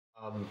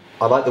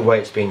I like the way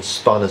it's been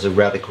spun as a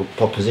radical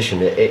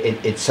proposition.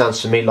 It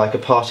sounds to me like a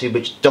party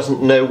which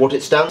doesn't know what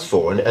it stands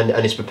for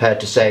and is prepared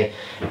to say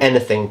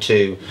anything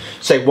to,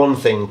 say one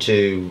thing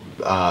to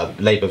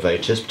Labour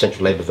voters,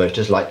 potential Labour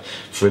voters, like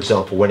for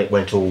example when it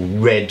went all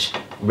red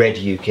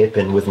Ukip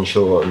in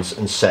Wythenshawe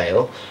and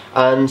Sale,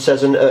 and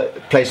says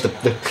plays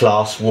the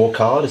class war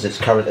card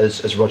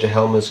as Roger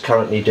Helmer's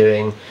currently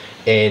doing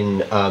in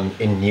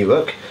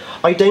Newark.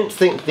 I don't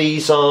think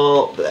these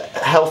are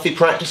healthy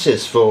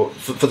practices for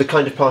the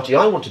kind of party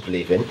I want to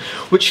believe in,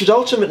 which should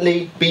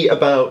ultimately be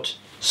about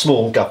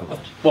small government.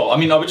 Well, I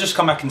mean, I would just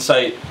come back and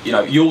say, you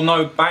know, you'll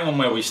know bang on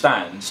where we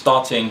stand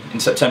starting in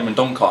September in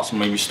Doncaster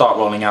when we start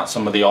rolling out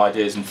some of the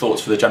ideas and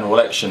thoughts for the general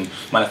election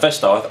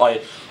manifesto.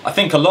 I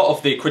think a lot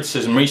of the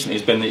criticism recently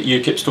has been that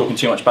UKIP's talking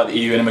too much about the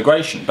EU and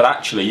immigration, but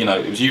actually, you know,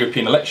 it was a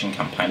European election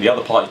campaign. The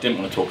other parties didn't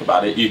want to talk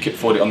about it. UKIP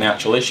fought it on the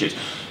actual issues.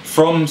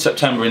 From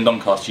September in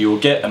Doncaster, you will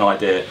get an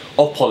idea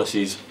of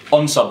policies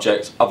on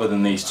subjects other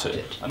than these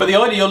two. But the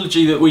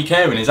ideology that we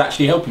care in is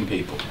actually helping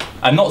people,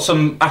 and not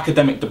some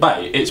academic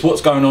debate. It's what's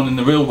going on in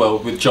the real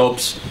world with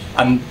jobs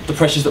and the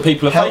pressures that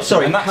people are facing.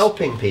 Sorry, and that's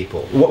helping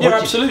people.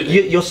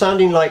 Absolutely. You're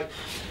sounding like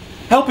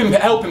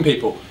helping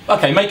people.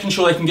 Okay, making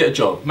sure they can get a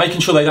job, making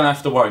sure they don't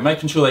have to worry,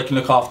 making sure they can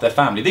look after their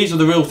family. These are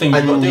the real things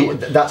you've got to deal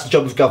with. That's the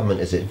job of government,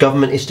 is it?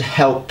 Government is to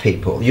help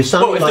people. You're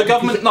sounding if like the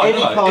government,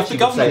 if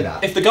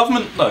the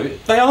government, no,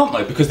 they aren't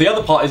though, because the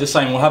other parties are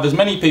saying we'll have as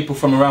many people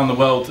from around the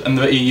world and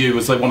the EU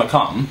as they want to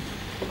come,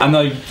 and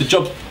the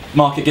job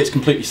market gets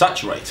completely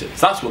saturated.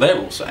 So that's what they're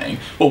all saying.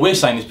 What we're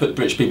saying is put the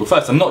British people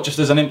first, and not just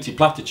as an empty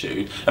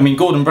platitude. I mean,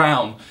 Gordon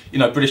Brown, you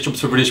know, British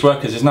Jobs for British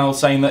Workers, is now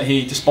saying that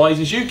he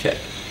despises UKIP.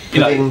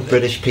 Putting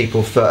British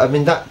people first. I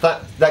mean,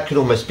 that could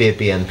almost be a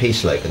BNP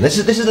slogan. This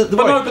is the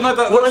way.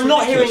 What I'm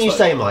not hearing you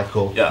say,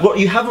 Michael, what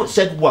you haven't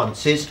said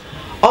once is,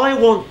 I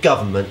want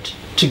government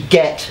to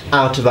get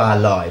out of our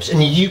lives, and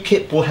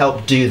UKIP will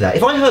help do that.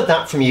 If I heard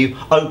that from you,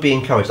 I would be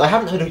encouraged. I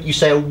haven't heard you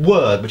say a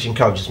word which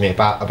encourages me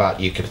about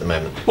UKIP at the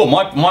moment. Well,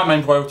 my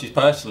main priorities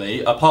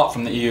personally, apart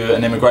from the EU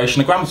and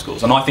immigration, are grammar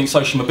schools, and I think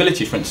social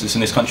mobility, for instance,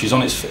 in this country is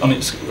on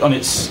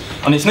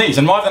its knees.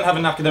 And rather than having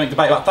an academic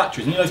debate about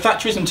Thatcherism, you know,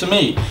 Thatcherism to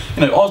me,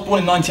 you know, I was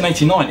born in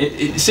 1989.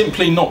 It's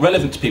simply not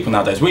relevant to people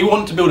nowadays. We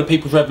want to build a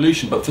people's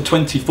revolution, but for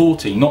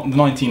 2040, not the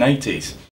 1980s.